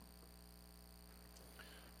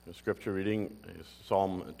The scripture reading is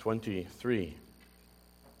Psalm 23.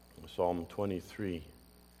 Psalm 23.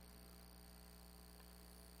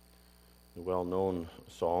 The well-known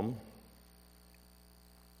psalm.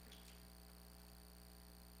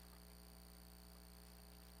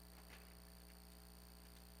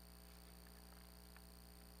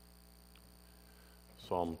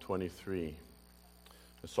 Psalm 23,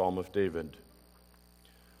 the Psalm of David.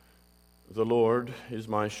 The Lord is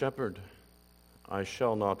my shepherd, I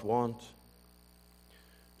shall not want.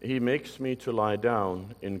 He makes me to lie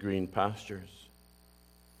down in green pastures.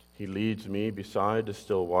 He leads me beside the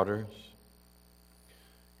still waters.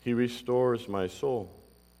 He restores my soul.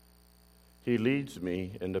 He leads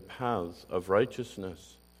me in the paths of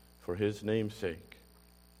righteousness for his name's sake.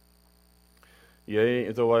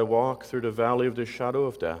 Yea, though I walk through the valley of the shadow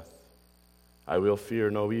of death, I will fear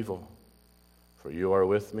no evil, for you are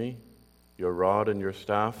with me. Your rod and your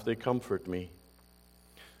staff, they comfort me.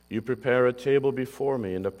 You prepare a table before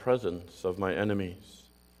me in the presence of my enemies.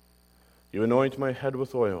 You anoint my head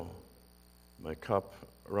with oil. My cup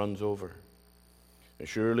runs over.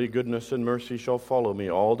 Surely goodness and mercy shall follow me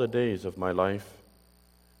all the days of my life,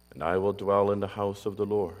 and I will dwell in the house of the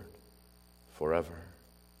Lord forever.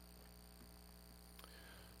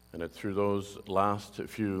 And it's through those last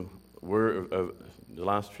few words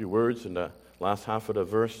in the last half of the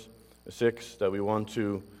verse 6 that we want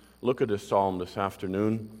to look at this psalm this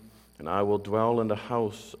afternoon. And I will dwell in the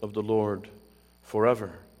house of the Lord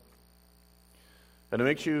forever. And it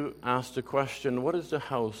makes you ask the question, what is the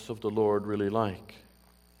house of the Lord really like?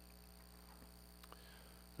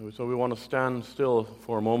 And so we want to stand still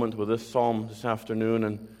for a moment with this psalm this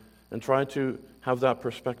afternoon and try to have that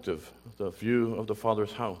perspective, the view of the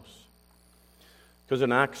Father's house. Because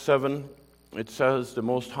in Acts 7, it says, the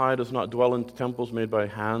Most High does not dwell in temples made by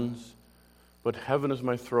hands, but heaven is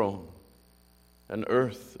my throne, and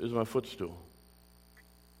earth is my footstool.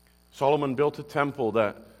 Solomon built a temple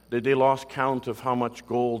that they lost count of how much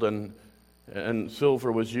gold and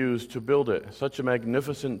silver was used to build it. Such a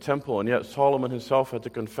magnificent temple, and yet Solomon himself had to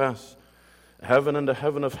confess, heaven and the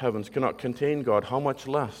heaven of heavens cannot contain God. How much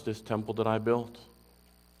less this temple that I built?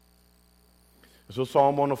 So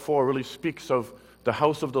Psalm 104 really speaks of the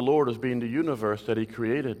house of the Lord as being the universe that he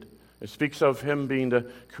created. It speaks of him being the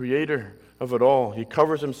creator of it all. He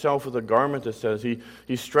covers himself with a garment, it says.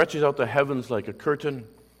 He stretches out the heavens like a curtain,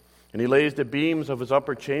 and he lays the beams of his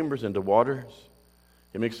upper chambers into waters.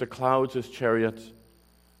 He makes the clouds his chariots,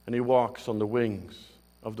 and he walks on the wings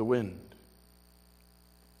of the wind.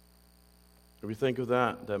 If we think of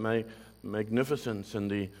that magnificence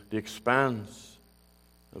and the expanse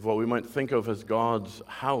of what we might think of as God's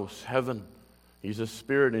house, heaven. He's a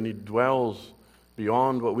spirit and he dwells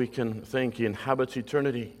beyond what we can think. He inhabits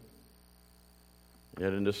eternity.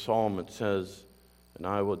 Yet in this psalm it says,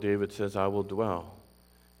 David says, I will dwell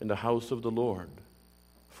in the house of the Lord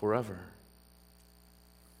forever.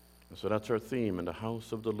 And so that's our theme, in the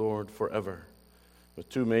house of the Lord forever. With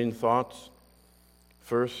two main thoughts.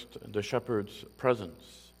 First, the shepherd's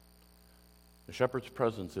presence. The shepherd's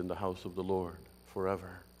presence in the house of the Lord forever.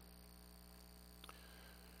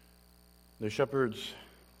 The shepherd's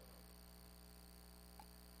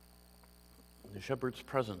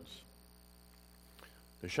presence.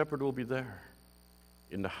 The shepherd will be there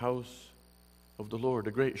in the house of the Lord.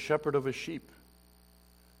 The great shepherd of his sheep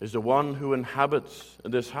is the one who inhabits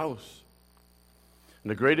this house. And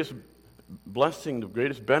the greatest blessing, the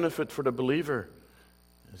greatest benefit for the believer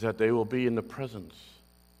is that they will be in the presence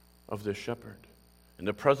of this shepherd, in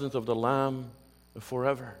the presence of the Lamb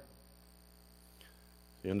forever.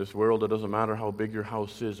 In this world, it doesn't matter how big your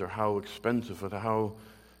house is or how expensive or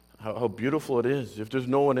how beautiful it is. If there's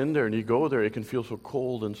no one in there and you go there, it can feel so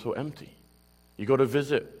cold and so empty. You go to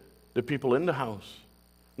visit the people in the house,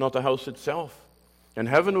 not the house itself. And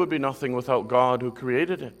heaven would be nothing without God who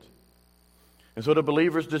created it. And so the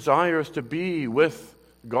believer's desire is to be with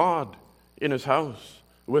God in his house,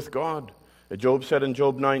 with God. Job said in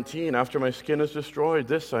Job 19, after my skin is destroyed,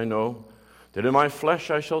 this I know, that in my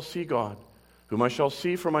flesh I shall see God, whom I shall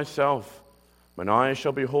see for myself. Mine eyes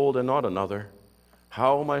shall behold and not another.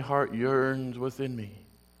 How my heart yearns within me,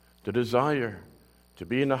 the desire to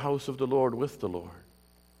be in the house of the Lord with the Lord.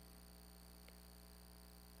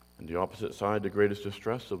 And the opposite side, the greatest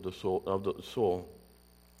distress of the soul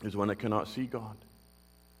is when it cannot see God.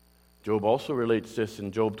 Job also relates this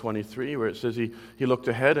in Job 23, where it says he looked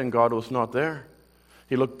ahead and God was not there.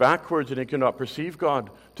 He looked backwards and he could not perceive God.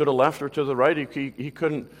 To the left or to the right, he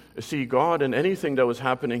couldn't see God in anything that was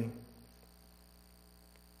happening.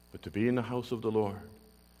 But to be in the house of the Lord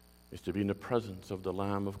is to be in the presence of the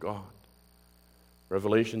Lamb of God.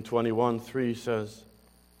 Revelation 21:3 says,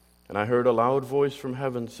 And I heard a loud voice from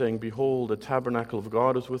heaven saying, Behold, the tabernacle of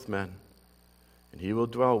God is with men, and he will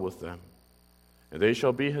dwell with them. And they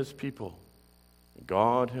shall be his people.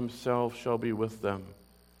 God himself shall be with them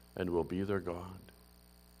and will be their God.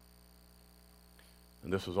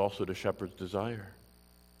 And this was also the shepherd's desire,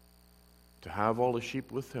 to have all the sheep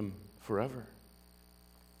with him forever.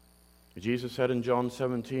 Jesus said in John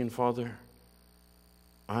 17, Father,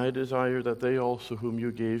 I desire that they also whom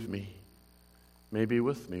you gave me may be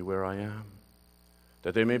with me where I am,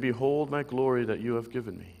 that they may behold my glory that you have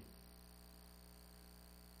given me.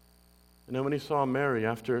 And then when he saw Mary,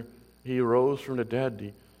 after he rose from the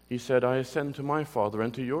dead, he said, I ascend to my Father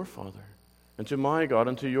and to your Father, and to my God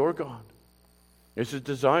and to your God. It's his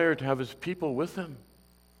desire to have his people with him.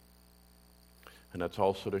 And that's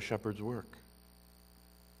also the shepherd's work,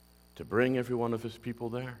 to bring every one of his people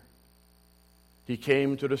there. He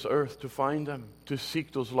came to this earth to find them, to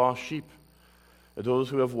seek those lost sheep, those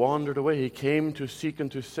who have wandered away. He came to seek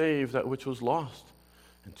and to save that which was lost,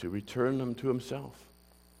 and to return them to himself.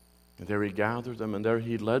 And there he gathered them, and there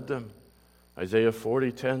he led them. Isaiah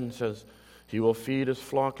 40:10 says, He will feed his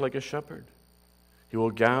flock like a shepherd. He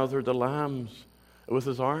will gather the lambs with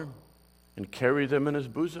his arm and carry them in his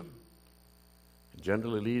bosom, and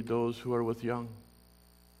gently lead those who are with young.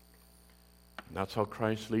 And that's how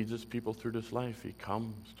Christ leads his people through this life. He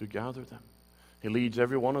comes to gather them. He leads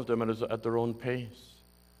every one of them at their own pace.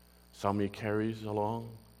 Some he carries along,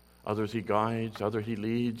 others he guides, others he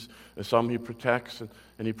leads, and some he protects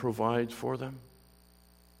and he provides for them.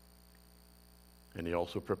 And he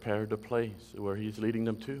also prepared a place where he's leading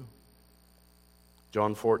them to.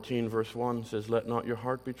 John 14, verse 1 says, Let not your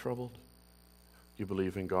heart be troubled. You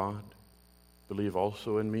believe in God, believe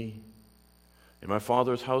also in me. In my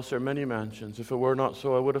Father's house are many mansions. If it were not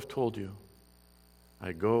so, I would have told you.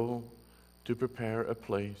 I go to prepare a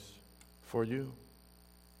place for you.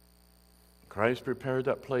 Christ prepared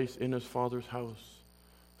that place in his Father's house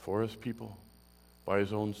for his people by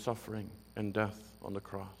his own suffering and death on the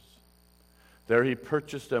cross. There he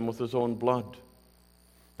purchased them with his own blood.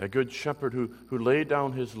 A good shepherd who laid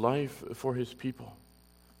down his life for his people,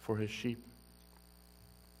 for his sheep.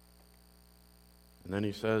 And then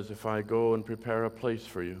he says, if I go and prepare a place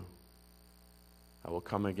for you, I will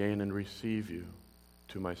come again and receive you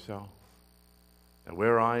to myself. And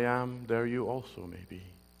where I am, there you also may be.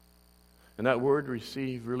 And that word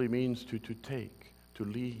receive really means to take, to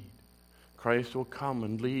lead. Christ will come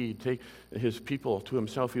and lead, take his people to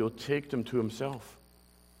himself. He will take them to himself.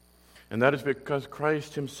 And that is because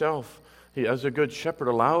Christ himself, he, as a good shepherd,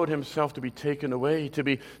 allowed himself to be taken away, to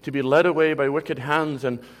be led away by wicked hands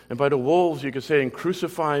and by the wolves, you could say, and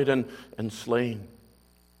crucified and slain.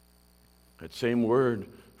 That same word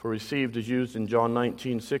for received is used in John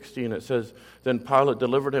 19:16. It says, Then Pilate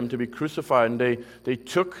delivered him to be crucified, and they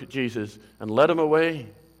took Jesus and led him away.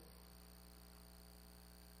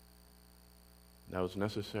 That was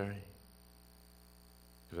necessary.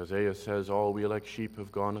 Because Isaiah says, all we like sheep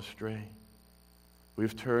have gone astray.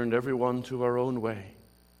 We've turned every one to our own way.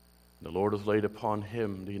 The Lord has laid upon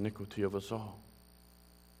him the iniquity of us all.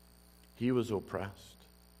 He was oppressed.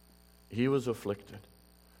 He was afflicted.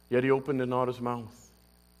 Yet he opened not his mouth.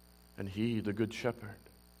 And he, the good shepherd,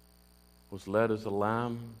 was led as a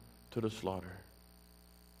lamb to the slaughter.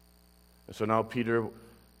 And so now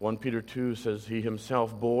 1 Peter 2 says, He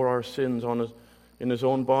himself bore our sins in his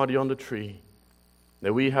own body on the tree,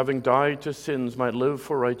 that we, having died to sins, might live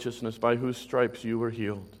for righteousness, by whose stripes you were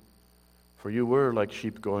healed. For you were like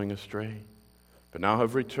sheep going astray, but now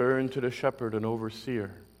have returned to the shepherd and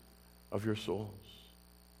overseer of your souls.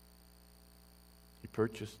 He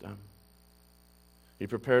purchased them. He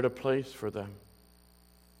prepared a place for them.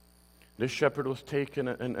 This shepherd was taken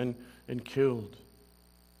and killed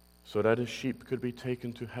so that his sheep could be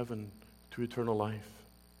taken to heaven, to eternal life.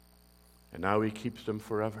 And now he keeps them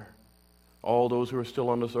forever. All those who are still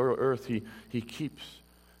on this earth, he keeps.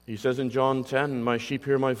 He says in John 10, My sheep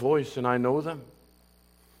hear my voice, and I know them.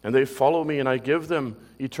 And they follow me, and I give them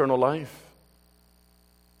eternal life.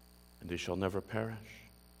 And they shall never perish.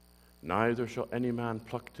 Neither shall any man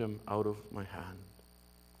pluck them out of my hand.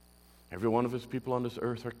 Every one of his people on this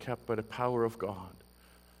earth are kept by the power of God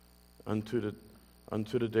unto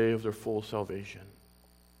the day of their full salvation.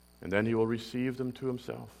 And then he will receive them to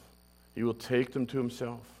himself. He will take them to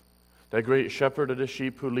himself. That great shepherd of the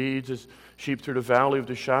sheep who leads his sheep through the valley of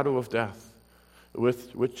the shadow of death,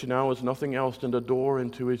 which now is nothing else than the door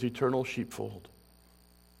into his eternal sheepfold.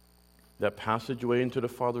 That passageway into the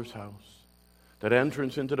Father's house. That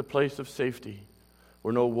entrance into the place of safety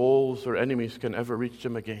where no wolves or enemies can ever reach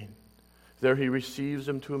him again. There he receives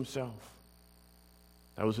them to himself.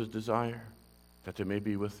 That was his desire. that they may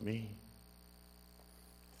be with me.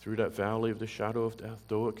 Through that valley of the shadow of death,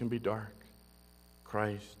 though it can be dark,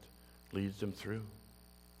 Christ leads them through.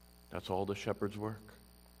 That's all the shepherd's work.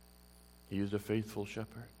 He is a faithful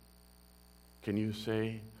shepherd. Can you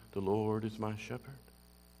say, the Lord is my shepherd?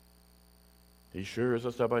 He assures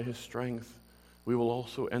us that by his strength we will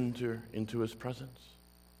also enter into his presence.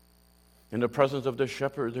 In the presence of the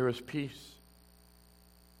shepherd there is peace.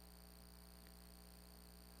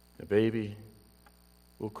 A baby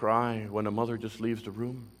will cry when a mother just leaves the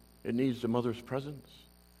room. It needs the mother's presence.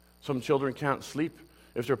 Some children can't sleep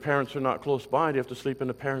if their parents are not close by. They have to sleep in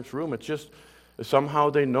the parents' room. It's just somehow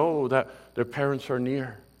they know that their parents are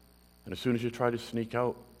near. And as soon as you try to sneak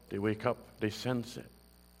out, they wake up, they sense it.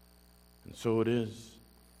 And so it is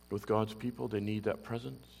with God's people. They need that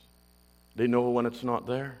presence. They know when it's not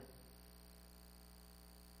there.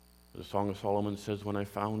 The Song of Solomon says, when I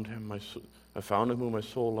found him, I found him whom my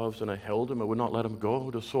soul loves, and I held him. I would not let him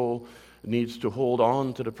go. The soul needs to hold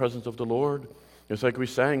on to the presence of the Lord. It's like we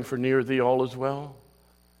sang, for near thee all is well.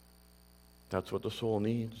 That's what the soul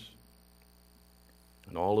needs.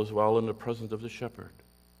 And all is well in the presence of the shepherd,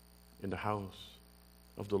 in the house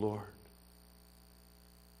of the Lord.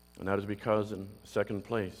 And that is because, in second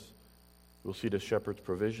place, we'll see the shepherd's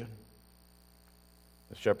provision.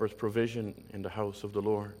 The shepherd's provision in the house of the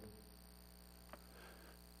Lord.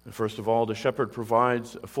 And first of all, the shepherd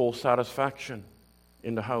provides a full satisfaction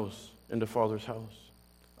in the house, in the Father's house.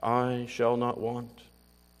 I shall not want.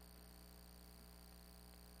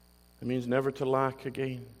 It means never to lack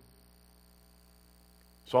again.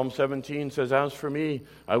 Psalm 17 says, as for me,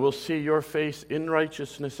 I will see your face in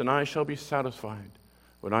righteousness, and I shall be satisfied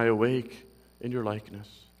when I awake in your likeness.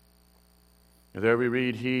 And there we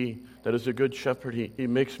read, he that is a good shepherd, he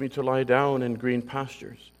makes me to lie down in green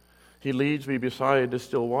pastures. He leads me beside the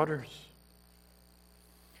still waters.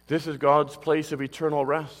 This is God's place of eternal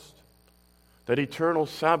rest, that eternal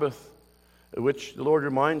Sabbath, which the Lord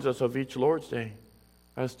reminds us of each Lord's Day,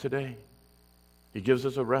 as today. He gives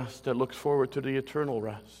us a rest that looks forward to the eternal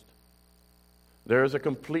rest. There is a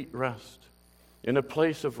complete rest, in a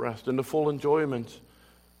place of rest, in the full enjoyment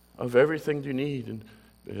of everything you need, and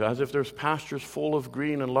as if there's pastures full of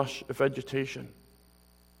green and lush vegetation.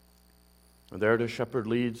 And there the shepherd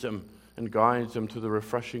leads them and guides them to the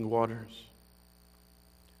refreshing waters.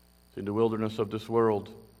 In the wilderness of this world,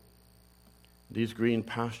 these green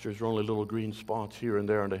pastures are only little green spots here and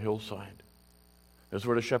there on the hillside. That's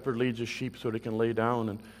where the shepherd leads his sheep so they can lay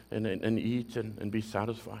down and eat and be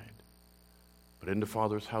satisfied. But in the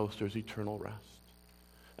Father's house, there's eternal rest.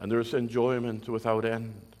 And there's enjoyment without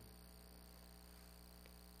end.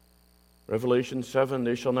 Revelation 7,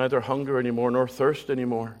 they shall neither hunger anymore nor thirst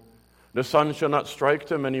anymore. The sun shall not strike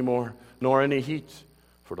them anymore, nor any heat.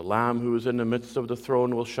 For the Lamb who is in the midst of the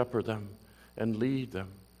throne will shepherd them and lead them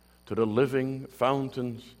to the living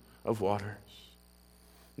fountains of waters.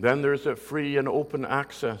 Then there's a free and open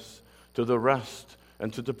access to the rest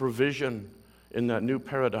and to the provision in that new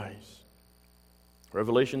paradise.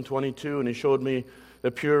 Revelation 22, and he showed me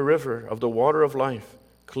the pure river of the water of life,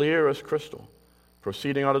 clear as crystal,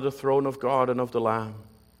 proceeding out of the throne of God and of the Lamb.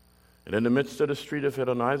 And in the midst of the street of it,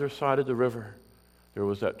 on either side of the river, there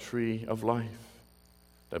was that tree of life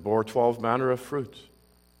that bore 12 manner of fruit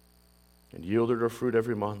and yielded her fruit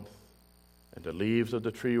every month. And the leaves of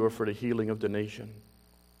the tree were for the healing of the nation.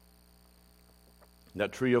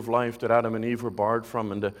 That tree of life that Adam and Eve were barred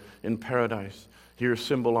from in paradise here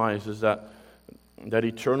symbolizes that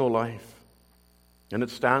eternal life. And it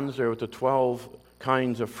stands there with the 12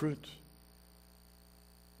 kinds of fruit.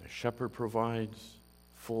 The shepherd provides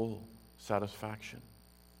full satisfaction.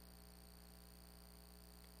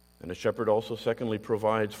 And the shepherd also, secondly,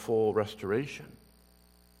 provides full restoration.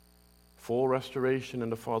 Full restoration in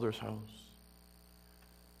the Father's house.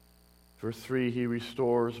 Verse 3, he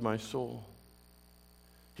restores my soul.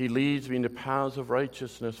 He leads me in the paths of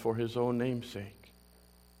righteousness for his own name's sake.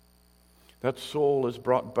 That soul is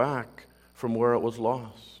brought back from where it was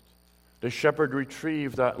lost. The shepherd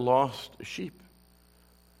retrieved that lost sheep.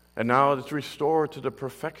 And now it's restored to the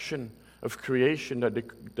perfection of creation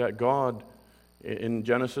that God, in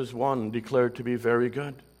Genesis 1, declared to be very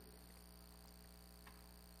good.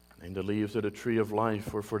 And the leaves of the tree of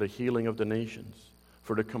life were for the healing of the nations,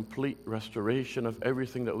 for the complete restoration of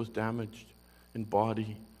everything that was damaged in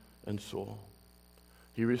body and soul.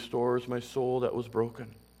 He restores my soul that was broken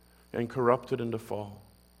and corrupted in the fall.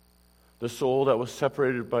 The soul that was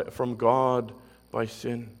separated from God by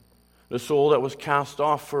sin. The soul that was cast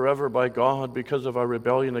off forever by God because of our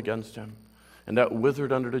rebellion against him, and that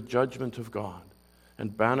withered under the judgment of God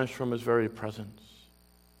and banished from his very presence.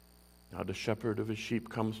 Now the shepherd of his sheep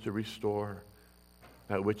comes to restore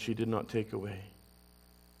that which he did not take away.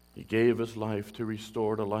 He gave his life to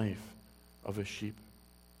restore the life of his sheep.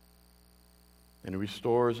 And he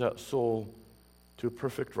restores that soul to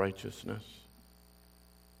perfect righteousness.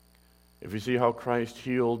 If you see how Christ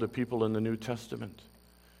healed the people in the New Testament,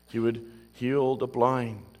 he would heal the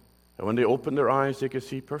blind. And when they opened their eyes, they could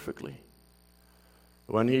see perfectly.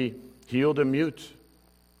 When he healed the mute,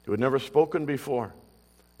 who had never spoken before,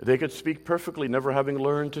 they could speak perfectly, never having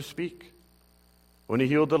learned to speak. When he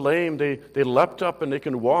healed the lame, they leapt up and they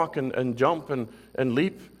can walk and jump and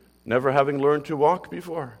leap, never having learned to walk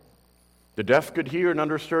before. The deaf could hear and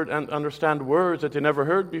understand words that they never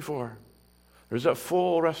heard before. There's that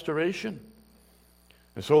full restoration.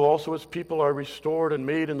 And so also as people are restored and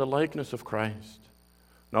made in the likeness of Christ,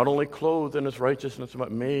 not only clothed in his righteousness, but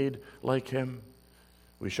made like him.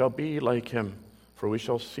 We shall be like him, for we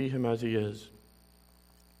shall see him as he is.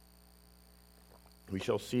 We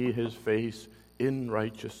shall see his face in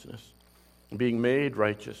righteousness, being made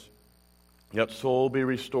righteous. That soul be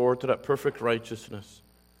restored to that perfect righteousness,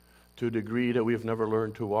 to a degree that we have never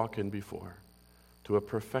learned to walk in before, to a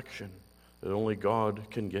perfection that only God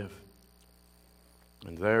can give.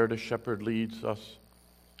 And there the shepherd leads us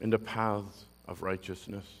in the paths of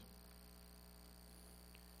righteousness.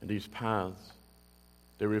 And these paths,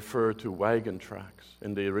 they refer to wagon tracks.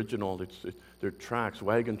 In the original, they're tracks,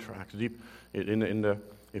 wagon tracks. Deep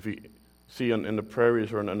if you see in the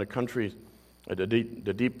prairies or in the country, the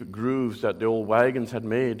deep grooves that the old wagons had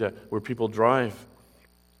made where people drive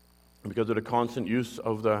because of the constant use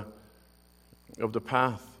of the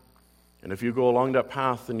path. And if you go along that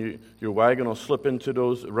path, then your wagon will slip into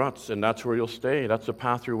those ruts, and that's where you'll stay. That's the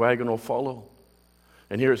path your wagon will follow.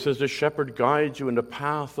 And here it says the shepherd guides you in the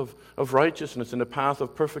path of righteousness, in the path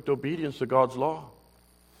of perfect obedience to God's law.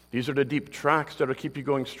 These are the deep tracks that will keep you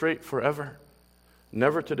going straight forever.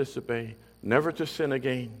 Never to disobey, never to sin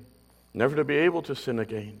again, never to be able to sin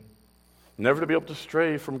again, never to be able to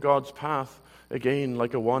stray from God's path again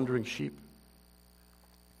like a wandering sheep.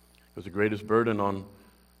 Because the greatest burden on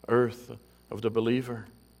earth of the believer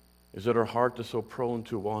is that our heart is so prone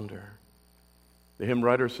to wander. The hymn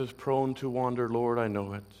writer says, prone to wander, Lord, I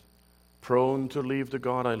know it. Prone to leave the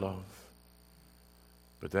God I love.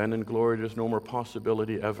 But then in glory there's no more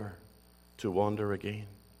possibility ever to wander again.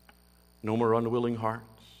 No more unwilling hearts.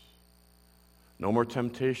 No more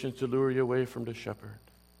temptations to lure you away from the shepherd.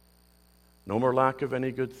 No more lack of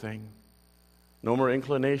any good thing. No more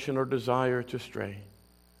inclination or desire to stray.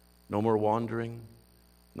 No more wandering.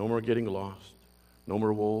 No more getting lost. No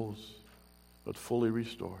more woes, but fully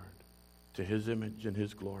restored to his image and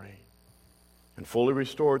his glory. And fully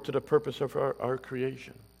restored to the purpose of our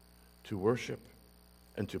creation, to worship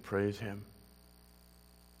and to praise him.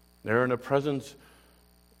 There in your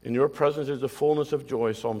presence is the fullness of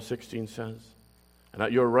joy, Psalm 16 says. And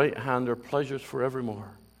at your right hand are pleasures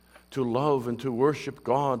forevermore. To love and to worship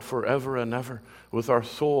God forever and ever with our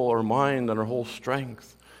soul, our mind, and our whole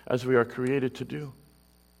strength, as we are created to do.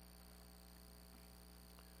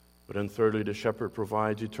 But then thirdly, the shepherd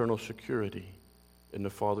provides eternal security in the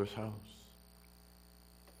Father's house.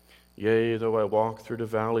 Yea, though I walk through the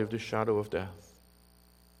valley of the shadow of death,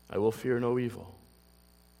 I will fear no evil,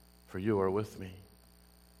 for you are with me.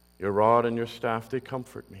 Your rod and your staff, they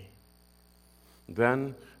comfort me.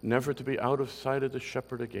 Then, never to be out of sight of the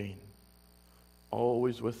shepherd again.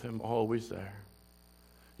 Always with him, always there.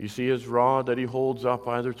 You see his rod that he holds up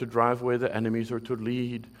either to drive away the enemies or to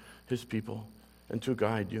lead his people and to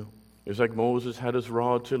guide you. It's like Moses had his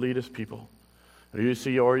rod to lead his people. And you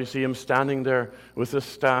see him standing there with his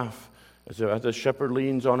staff as the shepherd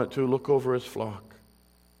leans on it to look over his flock.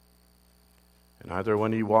 And either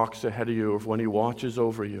when he walks ahead of you or when he watches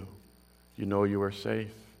over you, you know you are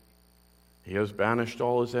safe. He has banished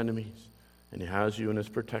all his enemies, and he has you in his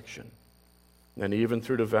protection. And even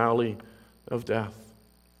through the valley of death,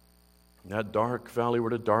 that dark valley where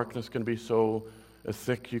the darkness can be so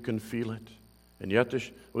thick you can feel it. And yet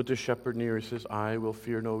with the shepherd near, he says, I will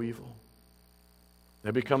fear no evil.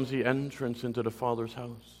 That becomes the entrance into the Father's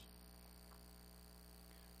house.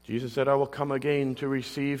 Jesus said, I will come again to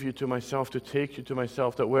receive you to myself, to take you to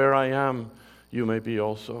myself, that where I am, you may be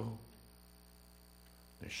also.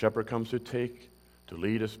 The shepherd comes to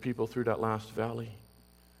lead his people through that last valley,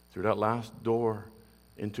 through that last door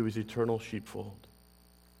into his eternal sheepfold.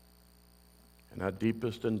 And that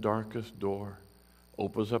deepest and darkest door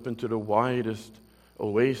opens up into the widest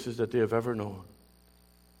oasis that they have ever known.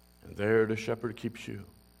 And there the shepherd keeps you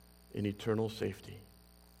in eternal safety.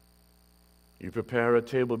 You prepare a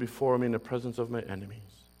table before me in the presence of my enemies.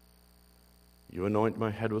 You anoint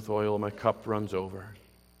my head with oil, my cup runs over.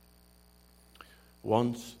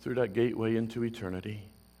 once through that gateway into eternity,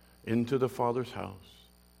 into the Father's house,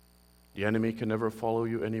 the enemy can never follow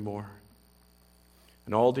you anymore.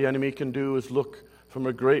 And all the enemy can do is look from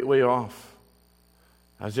a great way off,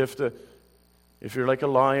 as if you're like a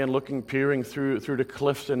lion peering through the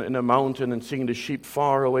cliffs in a mountain and seeing the sheep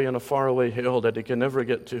far away on a faraway hill that they can never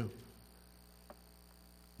get to.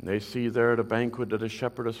 And they see there the banquet that a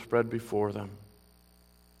shepherd has spread before them.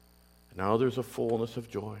 And now there's a fullness of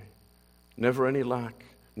joy. Never any lack,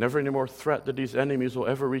 never any more threat that these enemies will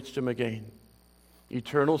ever reach them again.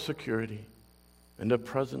 Eternal security in the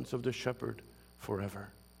presence of the shepherd forever.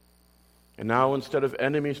 And now instead of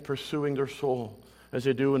enemies pursuing their soul as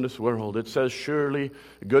they do in this world, it says, surely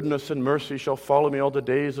goodness and mercy shall follow me all the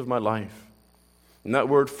days of my life. And that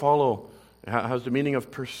word follow has the meaning of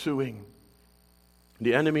pursuing.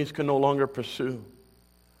 The enemies can no longer pursue.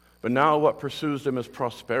 But now what pursues them is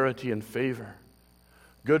prosperity and favor.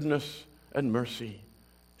 Goodness and mercy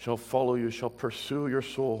shall follow you, shall pursue your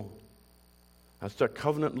soul. That's the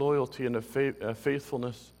covenant loyalty and the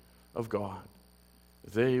faithfulness of God.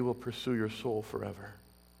 They will pursue your soul forever.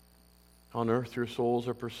 On earth your souls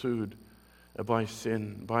are pursued by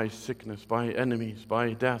sin, by sickness, by enemies,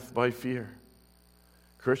 by death, by fear.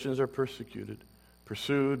 Christians are persecuted,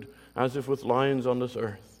 pursued as if with lions on this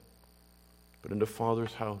earth. But in the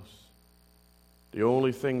Father's house, the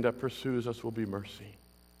only thing that pursues us will be mercy.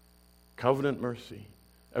 Covenant mercy,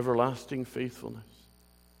 everlasting faithfulness.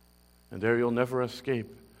 And there you'll never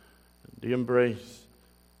escape the embrace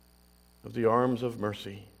of the arms of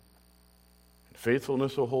mercy. And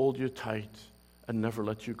faithfulness will hold you tight and never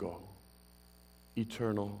let you go.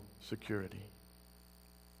 Eternal security.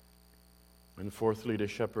 And fourthly, the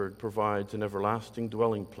shepherd provides an everlasting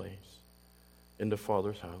dwelling place in the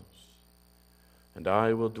Father's house. And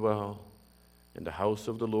I will dwell in the house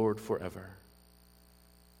of the Lord forever,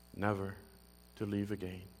 never to leave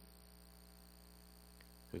again.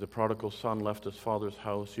 As the prodigal son left his father's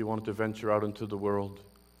house, he wanted to venture out into the world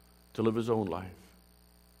to live his own life.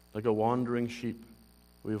 Like a wandering sheep,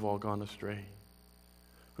 we've all gone astray.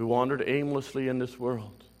 We wandered aimlessly in this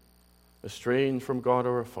world, estranged from God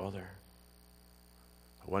our Father.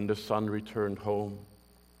 But when the son returned home,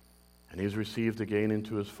 and he's received again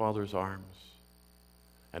into his father's arms,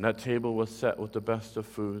 and that table was set with the best of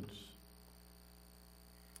foods,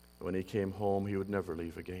 when he came home, he would never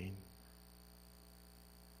leave again.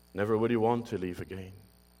 Never would he want to leave again.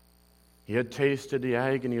 He had tasted the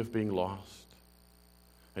agony of being lost,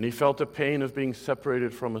 and he felt the pain of being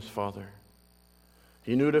separated from his father.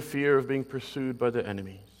 He knew the fear of being pursued by the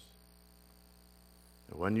enemies.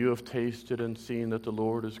 And when you have tasted and seen that the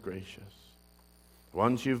Lord is gracious,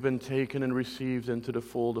 once you've been taken and received into the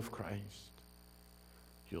fold of Christ,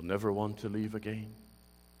 you'll never want to leave again.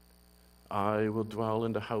 I will dwell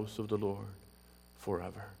in the house of the Lord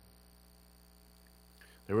forever.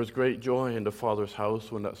 There was great joy in the Father's house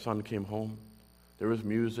when that son came home. There was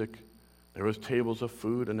music, there was tables of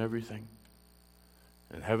food and everything.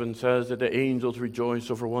 And heaven says that the angels rejoice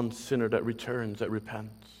over one sinner that returns, that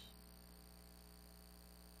repents.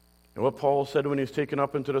 And what Paul said when he's taken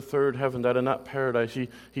up into the third heaven, that in that paradise he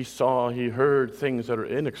heard things that are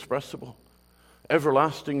inexpressible.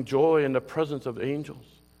 Everlasting joy in the presence of angels.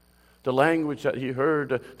 The language that he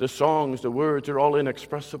heard, the songs, the words are all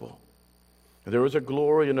inexpressible. And there was a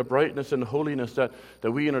glory and a brightness and holiness that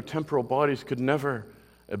we in our temporal bodies could never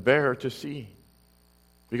bear to see.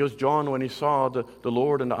 Because John, when he saw the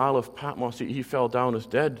Lord in the Isle of Patmos, he fell down as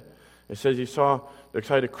dead. It says he saw the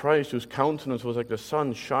side of Christ whose countenance was like the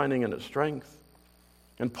sun shining in its strength.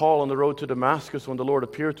 And Paul on the road to Damascus, when the Lord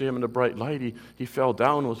appeared to him in the bright light, he fell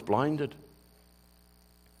down, was blinded.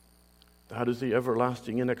 That is the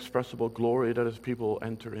everlasting, inexpressible glory that his people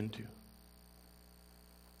enter into.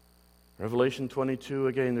 Revelation 22,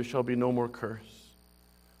 again, there shall be no more curse,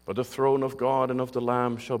 but the throne of God and of the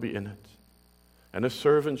Lamb shall be in it. And his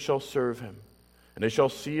servants shall serve him, and they shall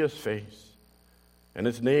see his face, and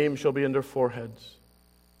his name shall be in their foreheads.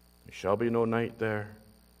 There shall be no night there.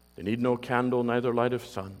 They need no candle, neither light of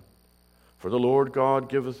sun. For the Lord God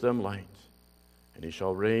giveth them light, and he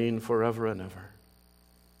shall reign forever and ever.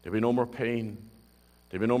 There'll be no more pain.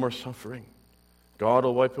 There'll be no more suffering. God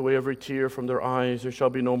will wipe away every tear from their eyes. There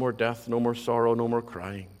shall be no more death, no more sorrow, no more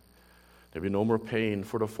crying. There'll be no more pain,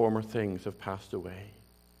 for the former things have passed away.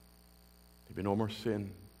 There'll be no more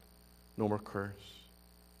sin, no more curse.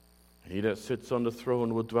 And he that sits on the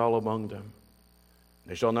throne will dwell among them.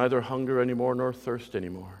 They shall neither hunger any more nor thirst any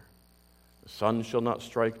more. The sun shall not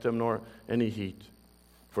strike them, nor any heat.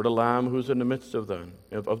 For the Lamb who is in the midst of them,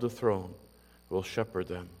 of the throne, will shepherd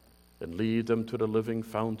them and lead them to the living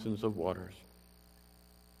fountains of waters.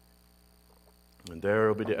 And there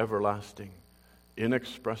will be the everlasting,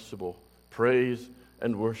 inexpressible praise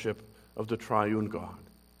and worship of the triune God.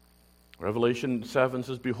 Revelation 7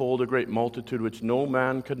 says, "Behold, a great multitude which no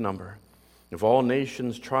man could number, of all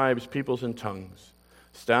nations, tribes, peoples, and tongues,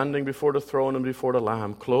 standing before the throne and before the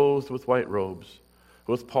Lamb, clothed with white robes,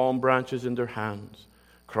 with palm branches in their hands,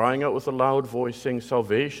 crying out with a loud voice, saying,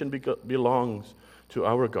 Salvation belongs to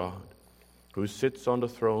our God, who sits on the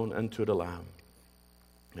throne, and to the Lamb.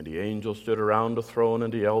 And the angels stood around the throne,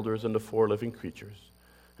 and the elders and the 4 living creatures,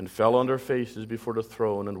 and fell on their faces before the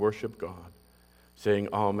throne and worshiped God, saying,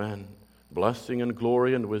 Amen, blessing and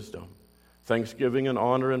glory and wisdom, thanksgiving and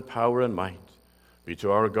honor and power and might be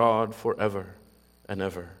to our God forever and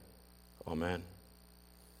ever. Amen."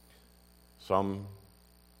 Some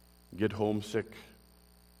get homesick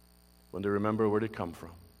when they remember where they come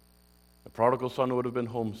from. The prodigal son would have been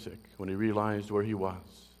homesick when he realized where he was.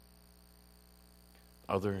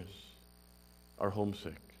 Others are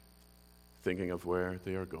homesick, thinking of where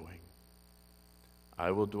they are going.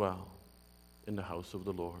 I will dwell in the house of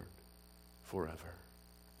the Lord forever.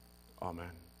 Amen.